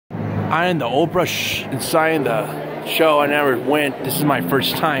I in the opera inside the show. I never went. This is my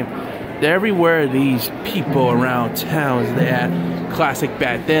first time. They're everywhere. These people around towns. They had classic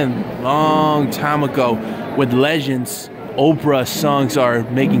back then, long time ago, with legends. Opera songs are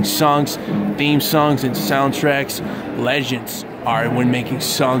making songs, theme songs and soundtracks. Legends are when making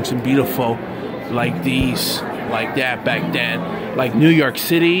songs and beautiful like these, like that back then. Like New York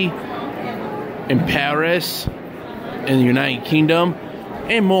City, in Paris, in the United Kingdom,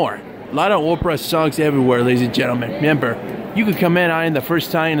 and more. A lot of opera songs everywhere, ladies and gentlemen. Remember, you can come in the first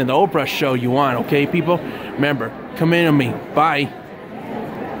time in the opera show you want, okay, people? Remember, come in on me. Bye.